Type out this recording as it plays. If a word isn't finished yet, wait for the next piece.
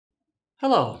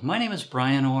Hello, my name is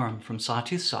Brian Orem from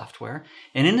Sawtooth Software,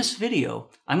 and in this video,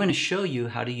 I'm going to show you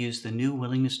how to use the new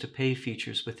willingness to pay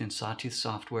features within Sawtooth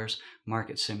Software's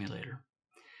Market Simulator.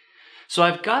 So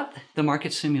I've got the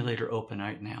Market Simulator open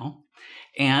right now,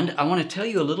 and I want to tell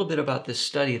you a little bit about this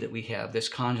study that we have, this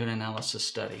conjoint analysis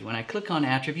study. When I click on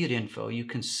attribute info, you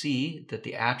can see that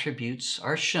the attributes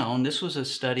are shown. This was a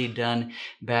study done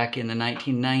back in the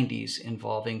 1990s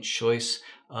involving choice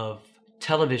of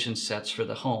television sets for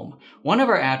the home. One of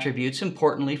our attributes,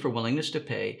 importantly for willingness to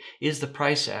pay, is the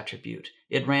price attribute.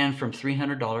 It ran from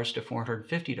 $300 to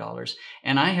 $450,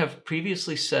 and I have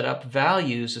previously set up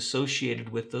values associated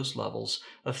with those levels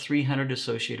of $300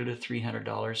 associated with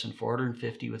 $300 and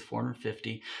 $450 with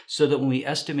 $450, so that when we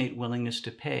estimate willingness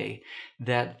to pay,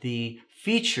 that the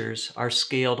features are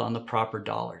scaled on the proper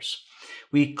dollars.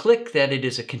 We click that it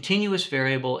is a continuous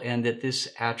variable and that this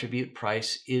attribute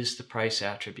price is the price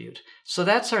attribute. So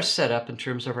that's our setup in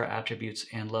terms of our attributes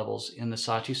and levels in the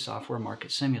Sawtooth Software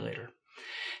Market Simulator.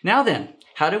 Now then,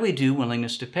 how do we do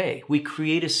willingness to pay? We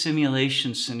create a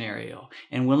simulation scenario,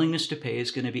 and willingness to pay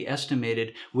is going to be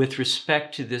estimated with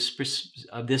respect to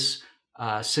this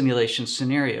simulation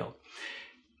scenario.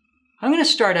 I'm going to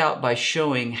start out by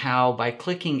showing how, by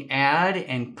clicking Add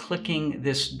and clicking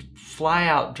this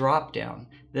flyout drop-down,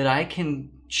 that I can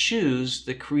choose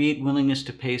the Create Willingness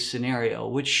to Pay scenario,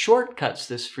 which shortcuts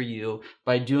this for you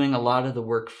by doing a lot of the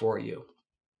work for you.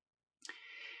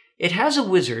 It has a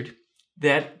wizard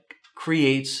that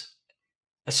creates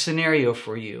a scenario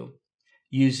for you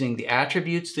using the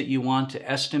attributes that you want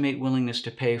to estimate willingness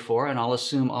to pay for, and I'll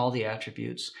assume all the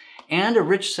attributes, and a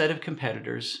rich set of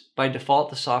competitors. By default,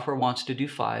 the software wants to do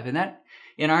 5, and that,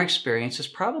 in our experience, is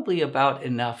probably about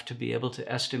enough to be able to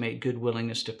estimate good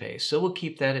willingness to pay. So we'll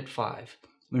keep that at 5.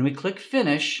 When we click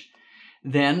Finish,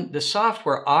 then the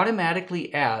software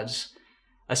automatically adds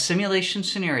a simulation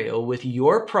scenario with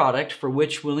your product for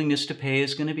which willingness to pay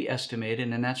is going to be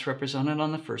estimated, and that's represented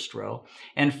on the first row,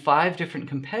 and 5 different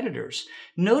competitors.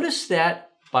 Notice that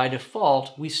by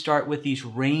default, we start with these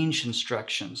range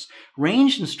instructions.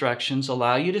 Range instructions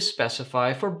allow you to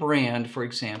specify for brand, for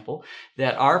example,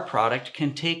 that our product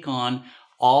can take on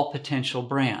all potential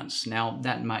brands. Now,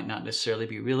 that might not necessarily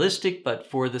be realistic, but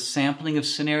for the sampling of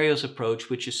scenarios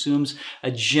approach, which assumes a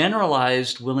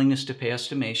generalized willingness to pay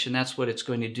estimation, that's what it's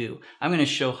going to do. I'm going to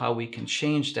show how we can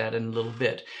change that in a little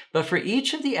bit. But for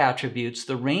each of the attributes,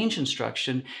 the range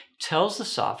instruction tells the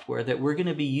software that we're going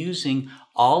to be using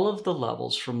all of the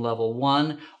levels from level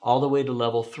 1 all the way to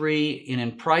level 3, and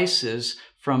in prices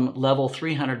from level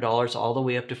 $300 all the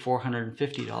way up to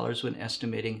 $450 when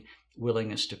estimating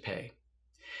willingness to pay.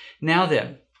 Now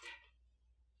then,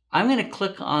 I'm going to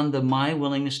click on the My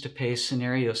Willingness to Pay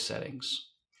scenario settings.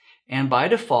 And by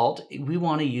default, we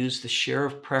want to use the share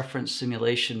of preference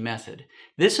simulation method.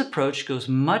 This approach goes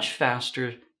much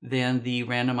faster than the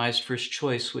randomized first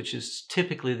choice, which is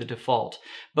typically the default.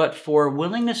 But for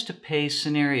willingness to pay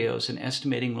scenarios and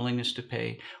estimating willingness to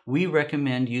pay, we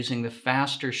recommend using the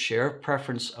faster share of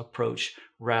preference approach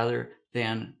rather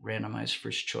than randomized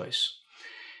first choice.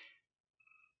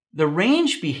 The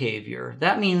range behavior,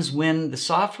 that means when the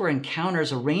software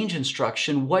encounters a range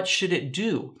instruction, what should it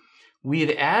do?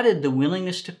 We've added the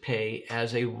willingness to pay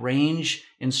as a range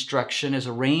instruction, as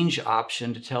a range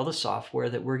option to tell the software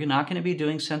that we're not going to be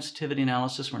doing sensitivity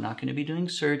analysis, we're not going to be doing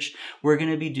search, we're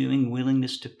going to be doing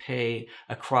willingness to pay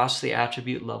across the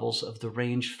attribute levels of the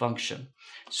range function.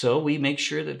 So we make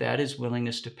sure that that is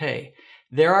willingness to pay.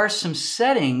 There are some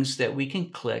settings that we can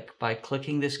click by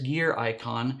clicking this gear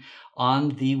icon on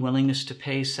the willingness to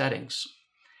pay settings.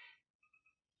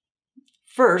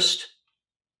 First,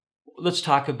 let's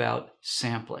talk about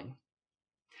sampling.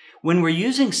 When we're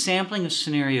using sampling of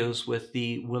scenarios with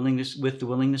the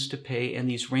willingness to pay and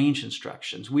these range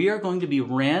instructions, we are going to be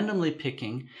randomly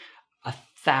picking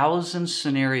 1,000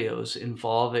 scenarios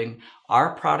involving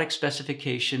our product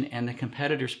specification and the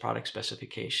competitor's product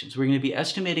specifications. We're going to be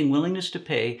estimating willingness to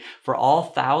pay for all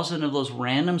 1,000 of those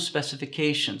random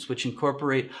specifications, which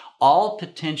incorporate all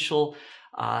potential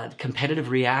competitive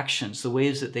reactions, the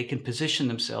ways that they can position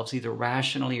themselves either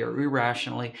rationally or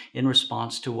irrationally in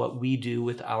response to what we do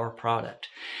with our product.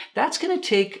 That's going to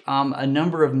take a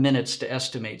number of minutes to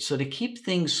estimate. So to keep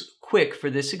things quick for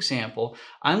this example,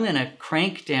 I'm going to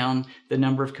crank down the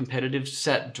number of competitive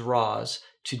set draws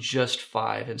to just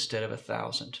 5 instead of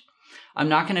 1,000. I'm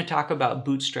not going to talk about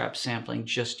Bootstrap Sampling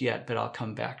just yet, but I'll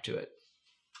come back to it.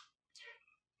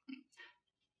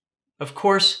 Of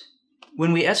course,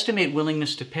 when we estimate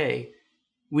willingness to pay,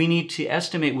 we need to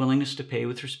estimate willingness to pay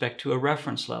with respect to a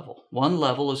reference level. One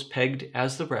level is pegged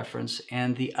as the reference,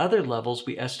 and the other levels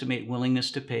we estimate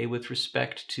willingness to pay with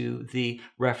respect to the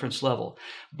reference level.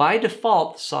 By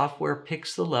default, software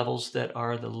picks the levels that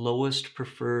are the lowest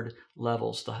preferred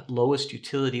levels, the lowest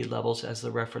utility levels as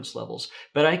the reference levels.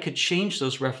 But I could change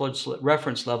those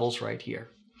reference levels right here.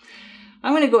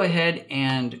 I'm going to go ahead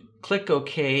and click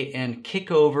OK and kick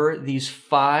over these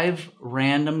 5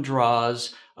 random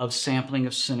draws of sampling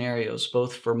of scenarios,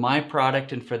 both for my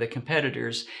product and for the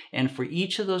competitors. And for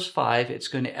each of those 5, it's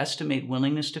going to estimate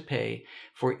willingness to pay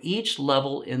for each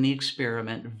level in the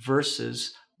experiment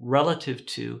versus relative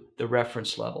to the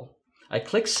reference level. I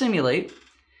click Simulate.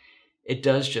 It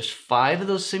does just 5 of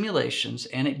those simulations,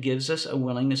 and it gives us a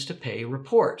willingness to pay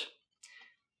report.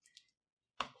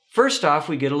 First off,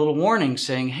 we get a little warning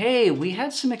saying, hey, we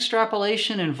had some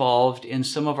extrapolation involved in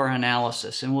some of our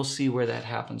analysis, and we'll see where that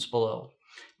happens below.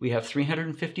 We have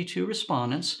 352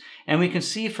 respondents, and we can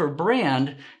see for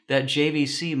brand that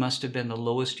JVC must have been the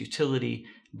lowest utility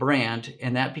brand,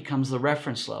 and that becomes the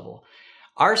reference level.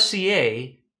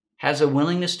 RCA has a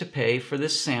willingness to pay for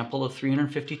this sample of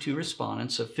 352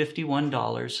 respondents of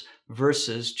 $51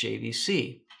 versus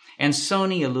JVC, and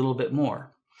Sony a little bit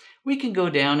more. We can go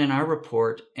down in our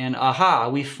report and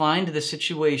we find the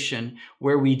situation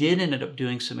where we did end up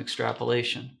doing some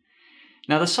extrapolation.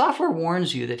 Now the software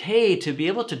warns you that, hey, to be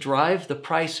able to drive the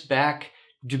price back,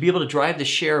 to be able to drive the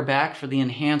share back for the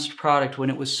enhanced product when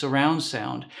it was surround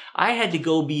sound, I had to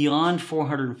go beyond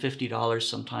 $450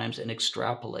 sometimes and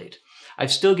extrapolate.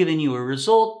 I've still given you a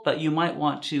result, but you might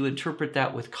want to interpret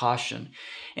that with caution.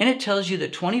 And it tells you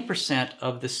that 20%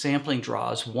 of the sampling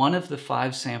draws, one of the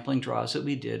 5 sampling draws that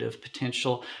we did of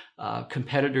potential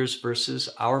competitors versus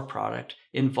our product,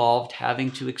 involved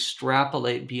having to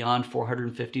extrapolate beyond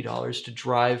 $450 to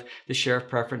drive the share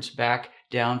preference back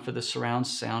down for the surround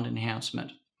sound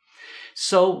enhancement.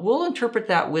 So we'll interpret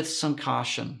that with some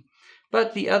caution.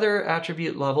 But the other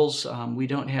attribute levels, we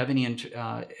don't have any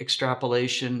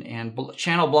extrapolation. And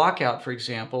channel blockout, for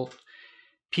example,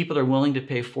 people are willing to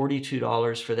pay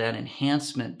 $42 for that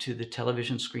enhancement to the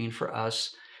television screen for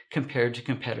us compared to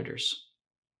competitors.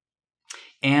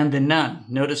 And the none.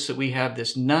 Notice that we have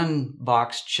this none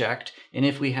box checked, and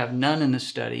if we have none in the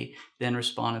study, then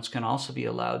respondents can also be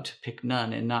allowed to pick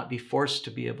none and not be forced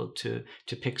to be able to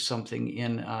pick something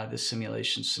in the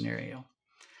simulation scenario.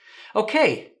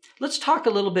 Okay, let's talk a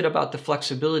little bit about the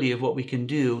flexibility of what we can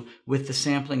do with the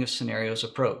sampling of scenarios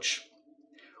approach.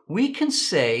 We can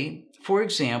say, for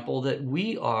example, that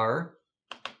we are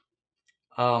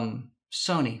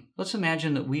Sony. Let's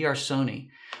imagine that we are Sony.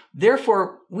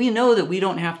 Therefore, we know that we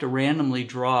don't have to randomly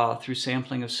draw through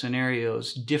sampling of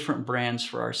scenarios different brands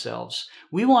for ourselves.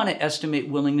 We want to estimate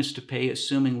willingness to pay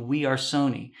assuming we are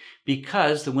Sony,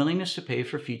 because the willingness to pay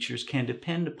for features can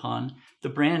depend upon the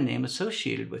brand name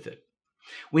associated with it.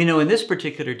 We know in this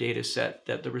particular data set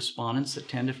that the respondents that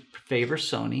tend to favor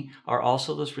Sony are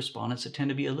also those respondents that tend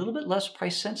to be a little bit less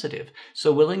price sensitive.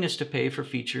 So willingness to pay for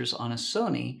features on a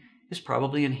Sony is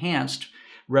probably enhanced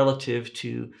relative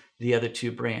to the other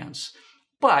 2 brands.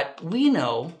 But we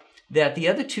know that the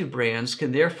other 2 brands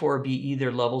can therefore be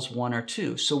either levels 1 or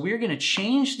 2. So we're going to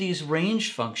change these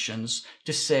range functions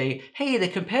to say, hey, the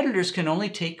competitors can only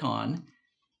take on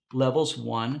levels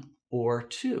 1 or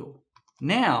 2.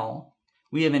 Now,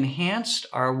 we have enhanced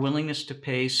our willingness to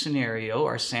pay scenario,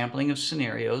 our sampling of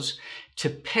scenarios, to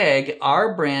peg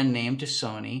our brand name to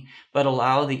Sony, but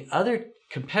allow the other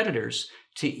competitors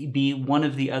to be one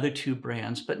of the other 2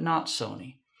 brands, but not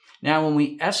Sony. Now, when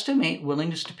we estimate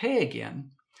willingness to pay again,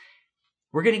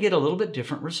 we're going to get a little bit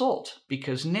different result,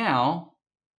 because now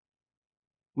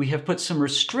we have put some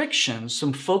restrictions,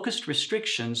 some focused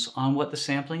restrictions on what the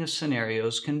sampling of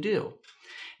scenarios can do.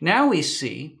 Now we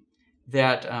see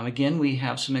that, again, we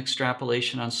have some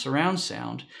extrapolation on surround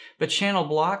sound, but channel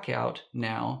blockout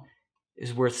now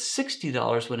is worth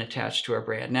 $60 when attached to our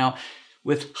brand. Now,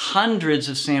 with hundreds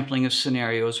of sampling of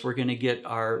scenarios, we're going to get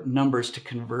our numbers to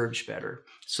converge better.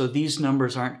 So these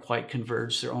numbers aren't quite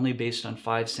converged. They're only based on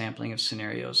 5 sampling of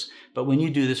scenarios. But when you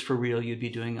do this for real, you'd be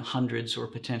doing hundreds or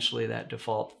potentially that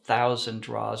default 1,000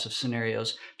 draws of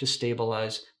scenarios to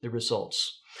stabilize the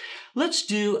results. Let's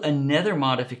do another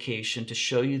modification to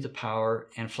show you the power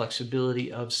and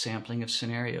flexibility of sampling of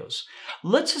scenarios.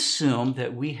 Let's assume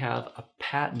that we have a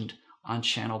patent on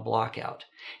channel blockout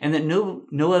and that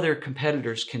no other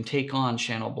competitors can take on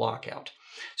channel blockout.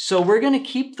 So we're going to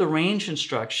keep the range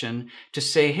instruction to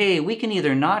say, hey, we can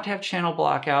either not have channel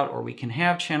blockout or we can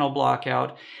have channel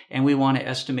blockout, and we want to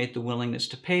estimate the willingness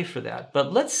to pay for that.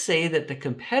 But let's say that the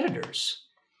competitors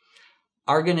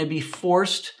are going to be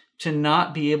forced to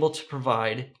not be able to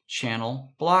provide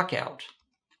channel blockout.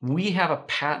 We have a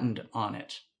patent on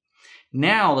it.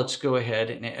 Now let's go ahead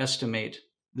and estimate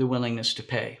the willingness to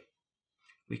pay.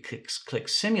 We click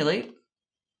Simulate.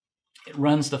 It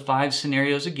runs the 5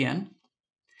 scenarios again.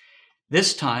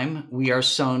 This time we are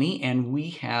Sony and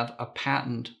we have a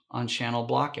patent on channel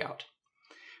blockout.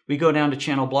 We go down to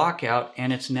channel blockout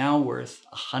and it's now worth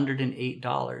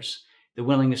 $108. The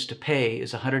willingness to pay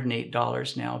is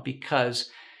 $108 now because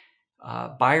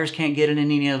buyers can't get it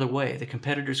in any other way. The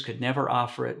competitors could never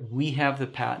offer it. We have the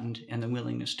patent and the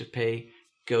willingness to pay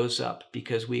goes up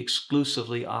because we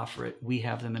exclusively offer it. We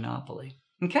have the monopoly.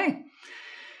 Okay,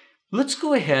 let's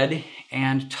go ahead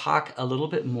and talk a little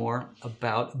bit more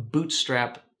about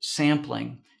Bootstrap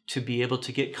sampling to be able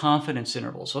to get confidence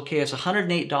intervals. Okay, it's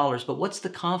 $108, but what's the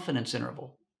confidence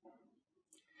interval?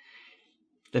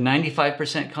 The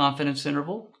 95% confidence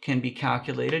interval can be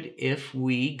calculated if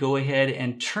we go ahead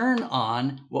and turn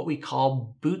on what we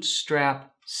call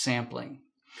Bootstrap sampling.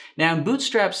 Now in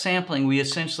Bootstrap sampling, we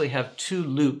essentially have 2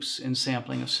 loops in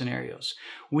sampling of scenarios.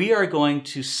 We are going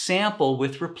to sample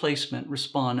with replacement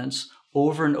respondents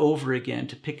over and over again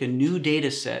to pick a new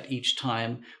data set each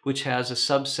time, which has a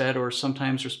subset or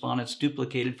sometimes respondents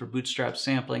duplicated for Bootstrap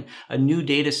sampling, a new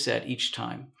data set each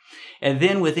time. And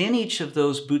then within each of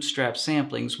those Bootstrap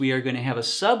samplings, we are going to have a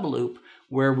subloop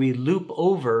where we loop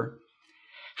over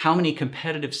how many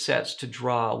competitive sets to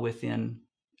draw within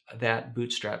that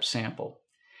Bootstrap sample.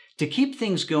 To keep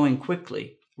things going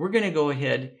quickly, we're going to go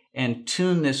ahead and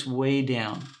tune this way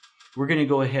down. We're going to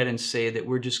go ahead and say that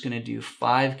we're just going to do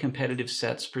 5 competitive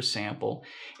sets per sample.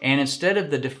 And instead of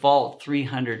the default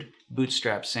 300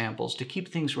 Bootstrap samples, to keep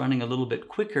things running a little bit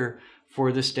quicker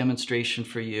for this demonstration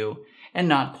for you, and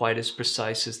not quite as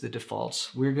precise as the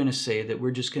defaults, we're going to say that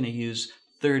we're just going to use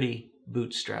 30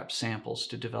 Bootstrap samples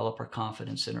to develop our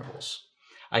confidence intervals.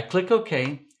 I click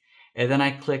OK, and then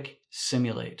I click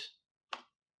Simulate.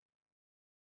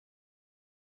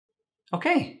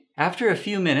 Okay, after a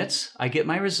few minutes, I get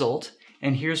my result,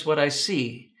 and here's what I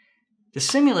see. The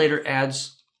simulator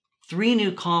adds 3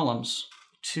 new columns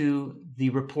to the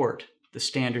report: the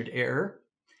standard error,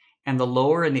 and the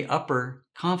lower and the upper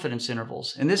confidence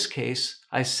intervals. In this case,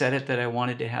 I set it that I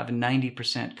wanted to have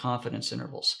 90% confidence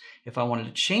intervals. If I wanted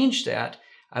to change that,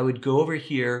 I would go over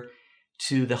here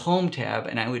to the Home tab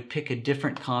and I would pick a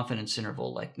different confidence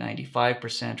interval, like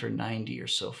 95% or 90 or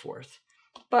so forth.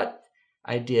 But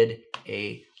I did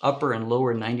a upper and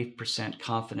lower 90%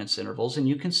 confidence intervals, and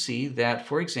you can see that,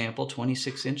 for example,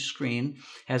 26-inch screen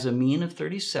has a mean of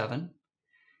 37,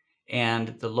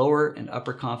 and the lower and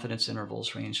upper confidence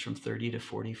intervals range from 30 to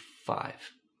 45.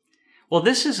 Well,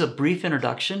 this is a brief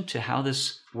introduction to how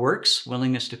this works,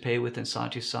 willingness to pay within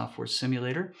Sawtooth Software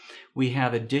Simulator. We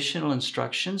have additional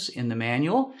instructions in the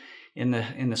manual, in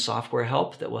the software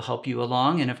help that will help you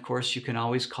along, and of course you can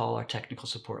always call our technical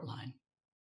support line.